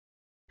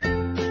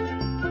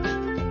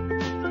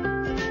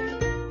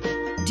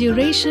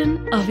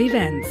Duration of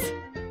events.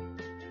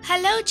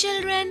 Hello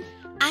children,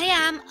 I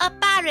am a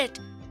parrot.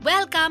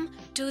 Welcome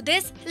to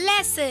this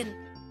lesson.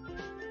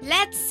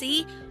 Let's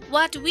see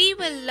what we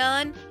will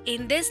learn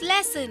in this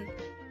lesson.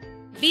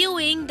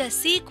 Viewing the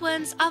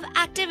sequence of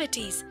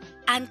activities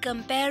and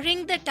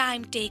comparing the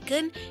time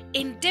taken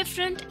in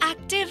different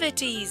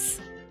activities.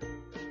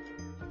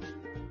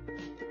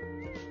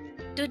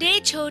 Today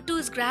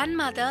Chotu's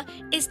grandmother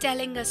is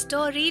telling a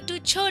story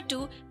to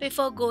Chotu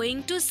before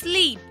going to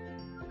sleep.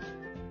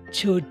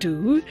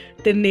 Chotu,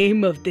 the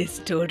name of this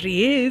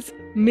story is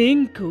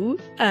Minku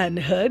and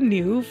her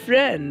new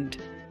friend.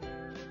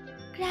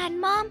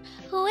 Grandmom,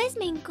 who is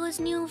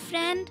Minku's new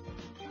friend?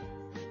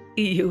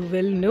 You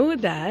will know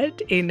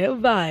that in a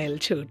while,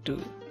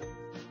 Chotu.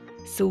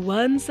 So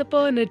once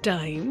upon a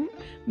time,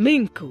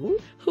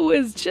 Minku, who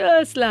is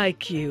just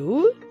like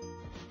you,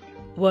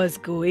 was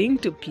going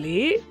to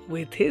play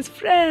with his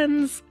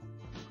friends.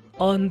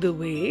 On the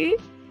way,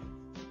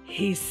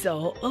 he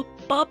saw a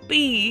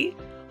puppy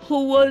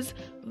who was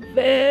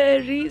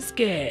very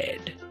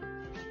scared.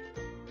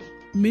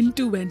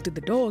 Mintu went to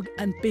the dog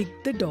and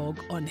picked the dog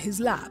on his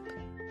lap.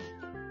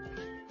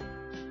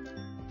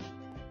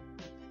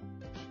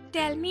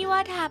 Tell me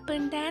what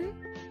happened then.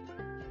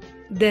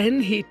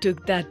 Then he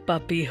took that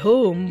puppy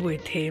home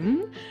with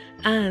him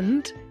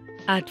and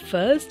at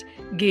first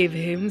gave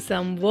him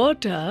some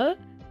water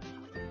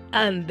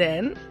and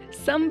then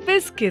some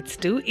biscuits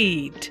to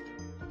eat.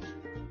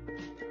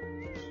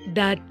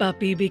 That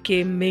puppy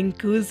became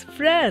Minku's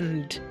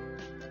friend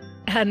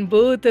and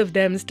both of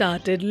them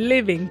started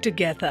living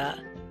together.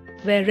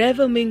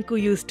 Wherever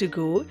Minku used to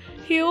go,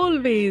 he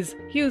always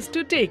used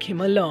to take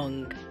him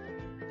along.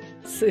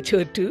 So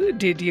Chotu,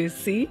 did you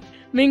see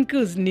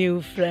Minku's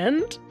new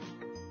friend?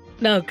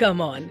 Now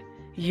come on,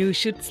 you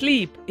should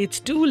sleep. It's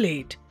too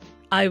late.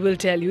 I will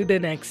tell you the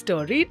next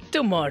story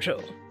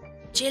tomorrow.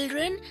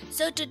 Children,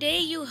 so today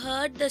you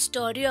heard the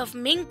story of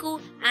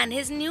Minku and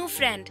his new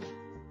friend.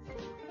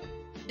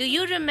 Do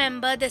you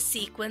remember the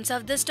sequence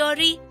of the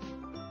story?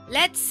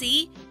 Let's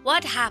see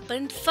what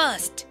happened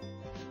first.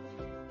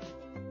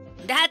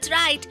 That's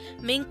right,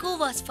 Minku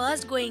was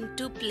first going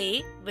to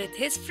play with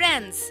his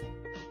friends.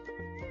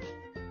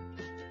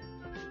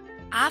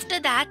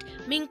 After that,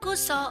 Minku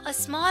saw a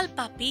small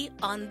puppy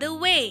on the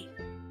way.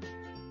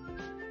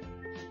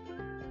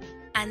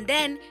 And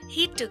then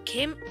he took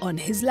him On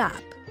his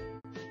lap.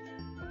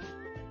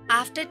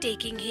 After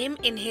taking him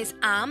in his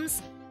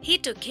arms, he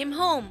took him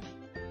home.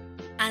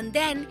 And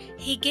then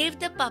he gave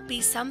the puppy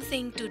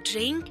something to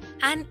drink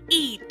and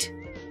eat.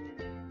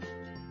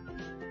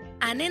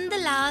 And in the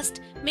last,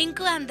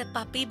 Minku and the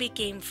puppy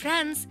became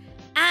friends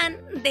and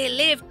they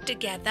lived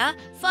together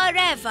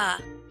forever.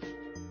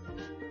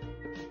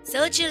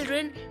 So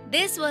children,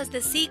 this was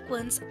the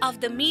sequence of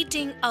the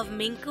meeting of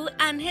Minku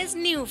and his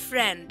new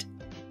friend.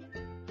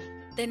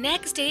 The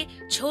next day,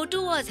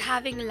 Chotu was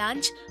having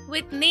lunch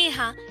with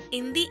Neha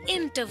in the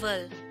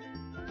interval.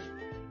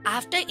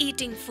 After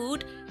eating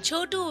food,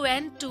 Chotu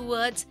went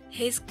towards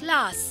his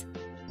class.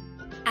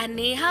 And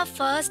Neha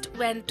first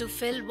went to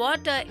fill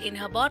water in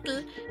her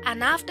bottle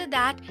and after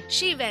that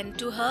she went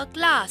to her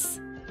class.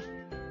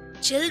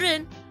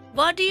 Children,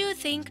 what do you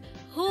think?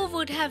 Who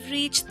would have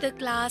reached the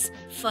class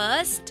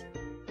first?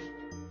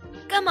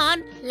 Come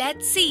on,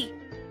 let's see.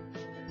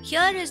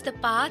 Here is the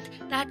path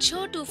that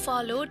Chotu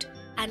followed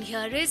and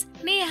here is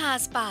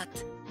Neha's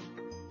path.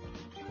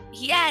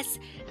 Yes,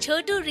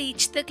 Chotu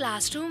reached the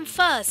classroom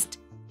first.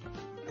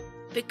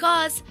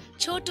 Because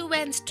Chotu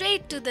went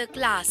straight to the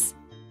class.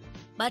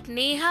 But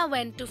Neha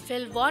went to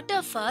fill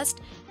water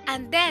first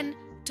and then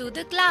to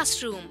the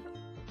classroom.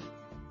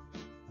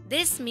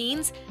 This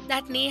means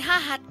that Neha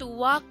had to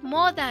walk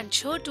more than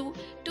Chotu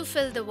to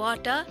fill the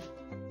water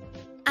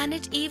and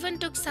it even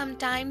took some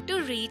time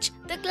to reach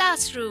the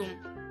classroom.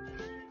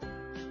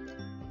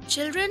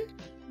 Children,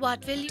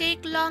 what will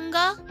take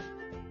longer?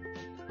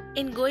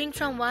 In going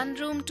from one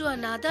room to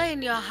another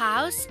in your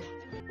house?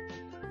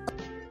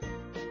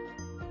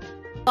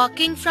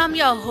 Walking from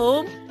your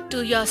home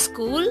to your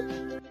school?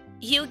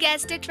 You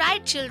guessed it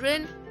right,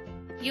 children.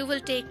 You will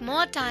take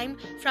more time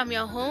from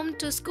your home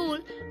to school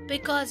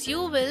because you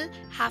will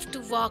have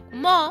to walk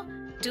more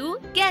to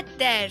get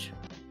there.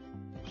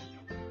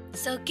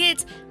 So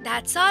kids,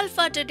 that's all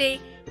for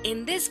today.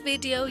 In this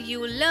video,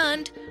 you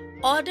learned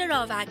order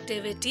of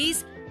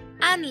activities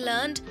and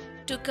learned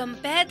to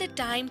compare the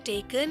time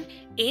taken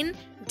in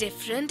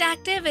different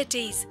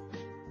activities.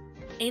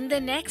 In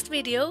the next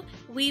video,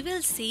 we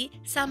will see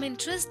some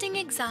interesting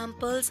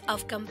examples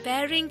of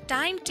comparing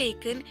time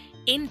taken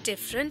in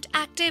different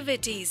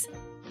activities.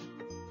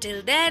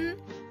 Till then,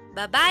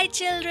 bye-bye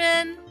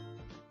children.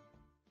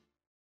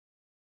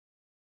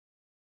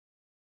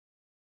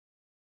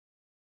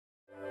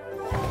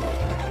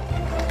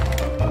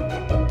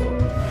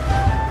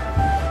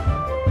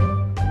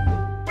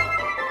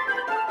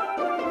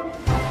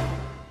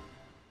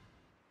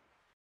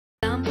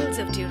 Examples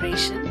of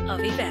duration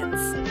of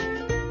events.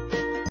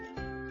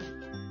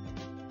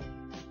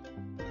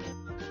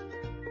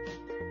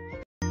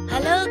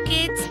 Hello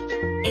kids,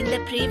 In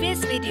the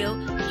previous video,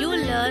 you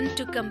learned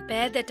to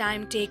compare the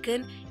time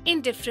taken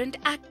in different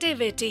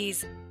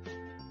activities.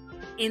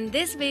 In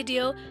this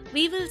video,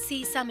 we will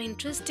see some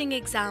interesting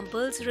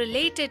examples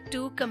related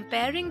to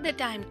comparing the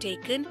time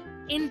taken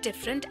in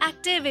different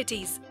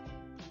activities.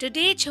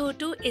 Today,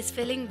 Chotu is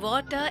filling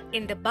water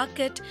in the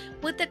bucket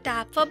with the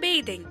tap for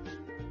bathing.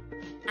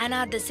 And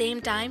at the same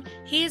time,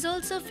 he is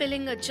also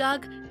filling a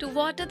jug to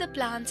water the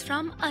plants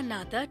from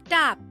another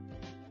tap.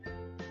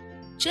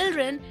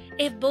 Children,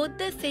 if both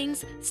the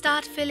things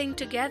start filling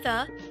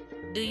together,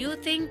 do you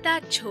think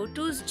that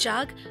Chotu's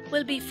jug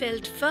will be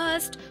filled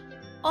first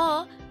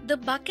or the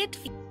bucket?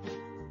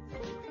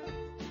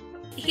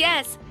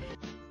 Yes.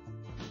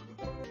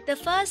 The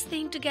first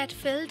thing to get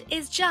filled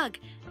is jug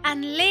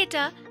and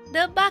later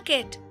the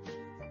bucket.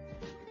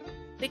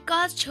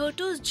 Because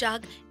Chotu's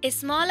jug is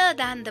smaller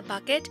than the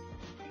bucket,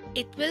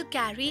 it will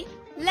carry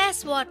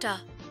less water.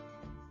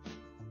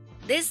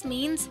 This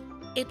means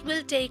it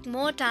will take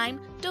more time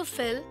to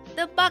fill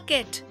the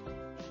bucket.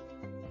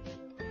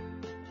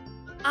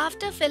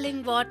 After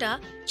filling water,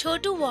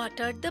 Chotu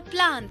watered the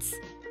plants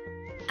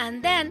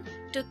and then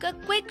took a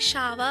quick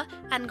shower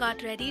and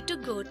got ready to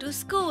go to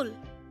school.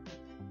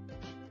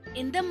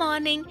 In the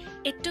morning,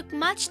 it took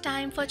much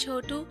time for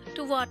Chotu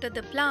to water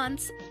the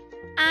plants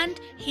and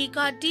he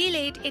got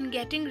delayed in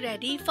getting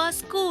ready for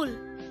school.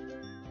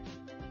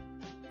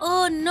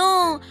 Oh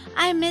no,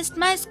 I missed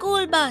my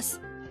school bus.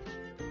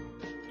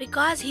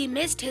 Because he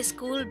missed his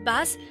school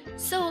bus,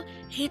 so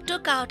he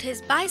took out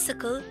his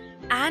bicycle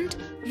and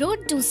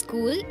rode to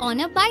school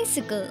on a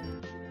bicycle.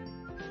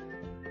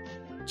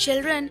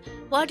 Children,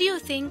 what do you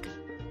think?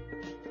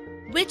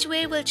 Which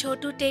way will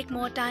Chotu take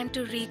more time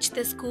to reach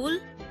the school?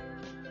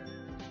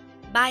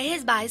 By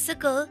his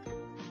bicycle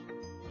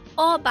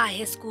or by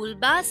his school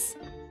bus?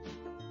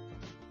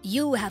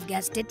 You have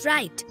guessed it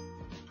right.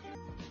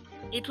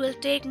 It will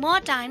take more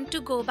time to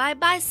go by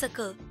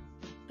bicycle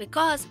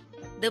because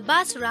the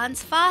bus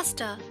runs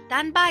faster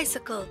than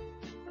bicycle.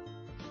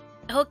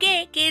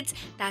 Okay kids,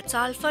 that's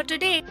all for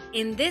today.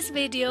 In this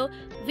video,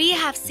 we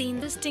have seen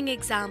interesting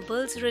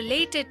examples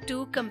related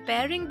to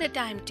comparing the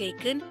time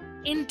taken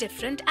in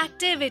different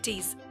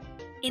activities.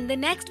 In the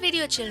next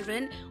video,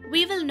 children,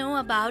 we will know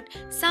about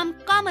some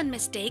common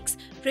mistakes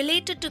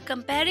related to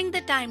comparing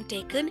the time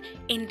taken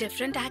in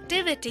different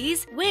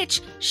activities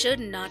which should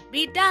not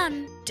be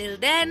done. Till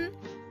then,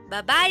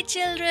 bye-bye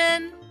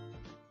children.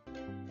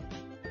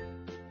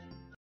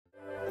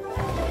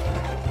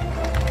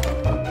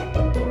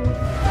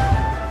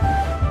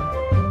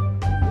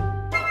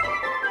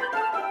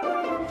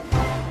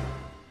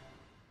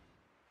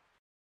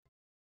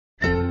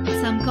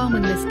 Some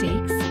common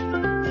mistakes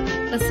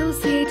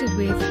associated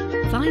with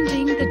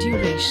finding the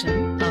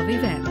duration of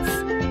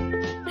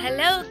events.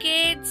 Hello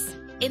kids!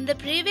 In the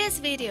previous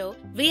video,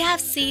 we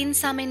have seen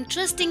some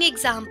interesting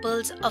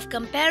examples of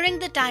comparing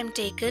the time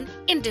taken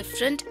in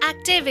different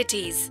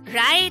activities,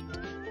 right?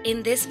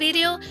 In this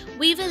video,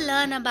 we will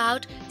learn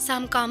about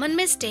some common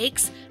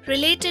mistakes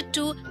related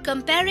to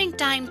comparing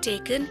time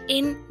taken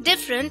in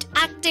different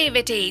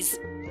activities.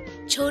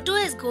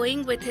 Chotu is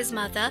going with his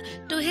mother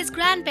to his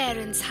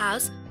grandparents'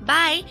 house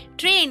by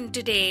train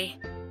today.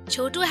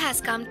 Chotu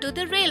has come to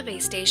the railway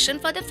station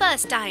for the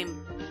first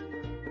time.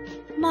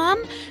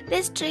 Mom,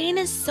 this train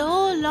is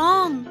so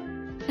long.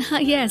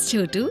 Yes,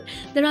 Chotu,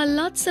 there are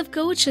lots of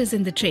coaches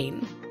in the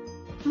train.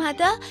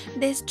 Mother,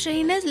 this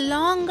train is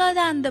longer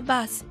than the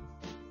bus.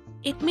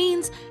 It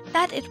means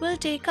that it will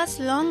take us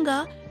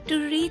longer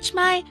to reach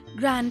my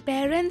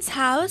grandparents'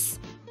 house.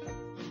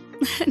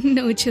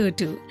 No,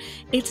 Chotu,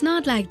 it's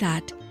not like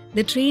that.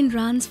 The train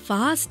runs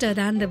faster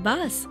than the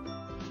bus.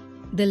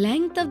 The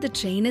length of the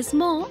train is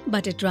more,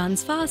 but it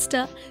runs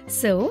faster,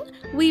 so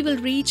we will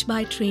reach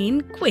by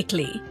train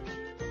quickly.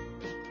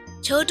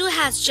 Chotu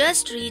has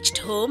just reached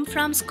home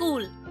from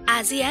school.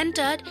 As he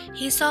entered,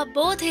 he saw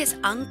both his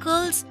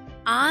uncles,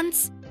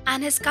 aunts,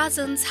 and his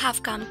cousins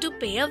have come to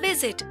pay a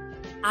visit.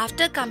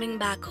 After coming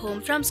back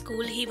home from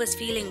school, he was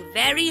feeling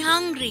very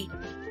hungry.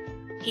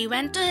 He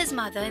went to his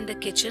mother in the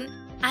kitchen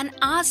and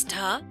asked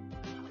her,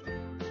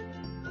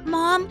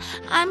 Mom,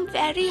 I'm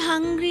very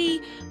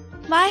hungry.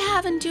 Why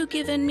haven't you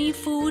given me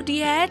food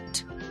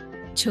yet?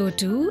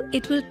 Chotu,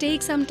 it will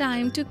take some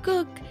time to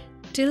cook.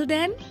 Till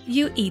then,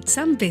 you eat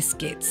some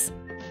biscuits.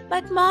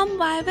 But Mom,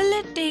 why will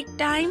it take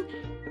time?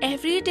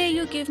 Every day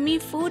you give me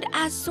food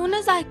as soon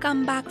as I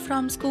come back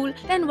from school.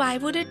 Then why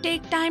would it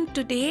take time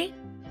today?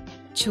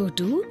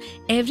 Chotu,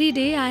 every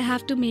day I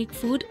have to make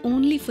food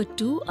only for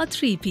 2 or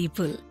 3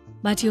 people.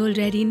 But you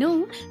already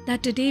know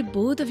that today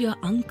both of your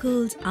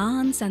uncles,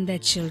 aunts and their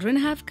children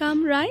have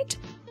come, right?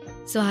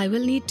 So I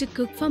will need to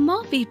cook for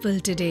more people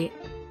today.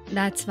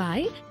 That's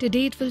why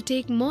today it will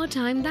take more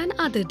time than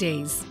other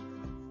days.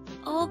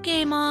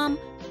 Okay, Mom.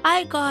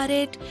 I got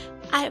it.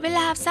 I will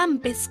have some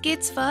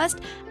biscuits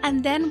first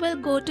and then we'll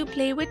go to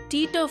play with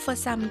Tito for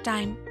some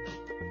time.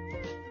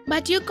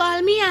 But you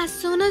call me as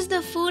soon as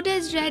the food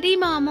is ready,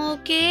 Mom,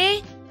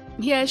 okay?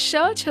 Yes,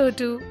 sure,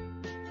 Chotu.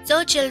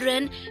 So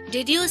children,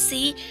 did you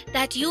see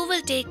that you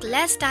will take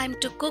less time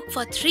to cook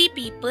for 3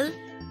 people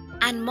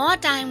and more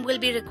time will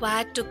be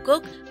required to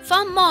cook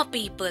for more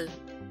people.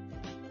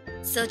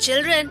 So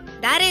children,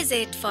 that is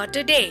it for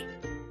today.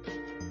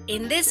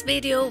 In this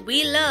video,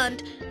 we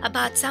learned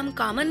about some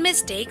common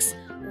mistakes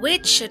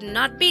which should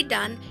not be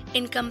done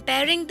in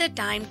comparing the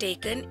time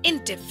taken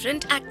in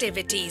different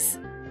activities.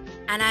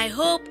 And I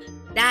hope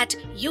that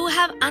you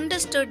have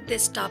understood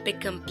this topic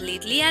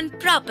completely and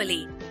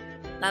properly.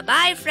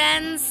 Bye-bye,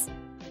 friends.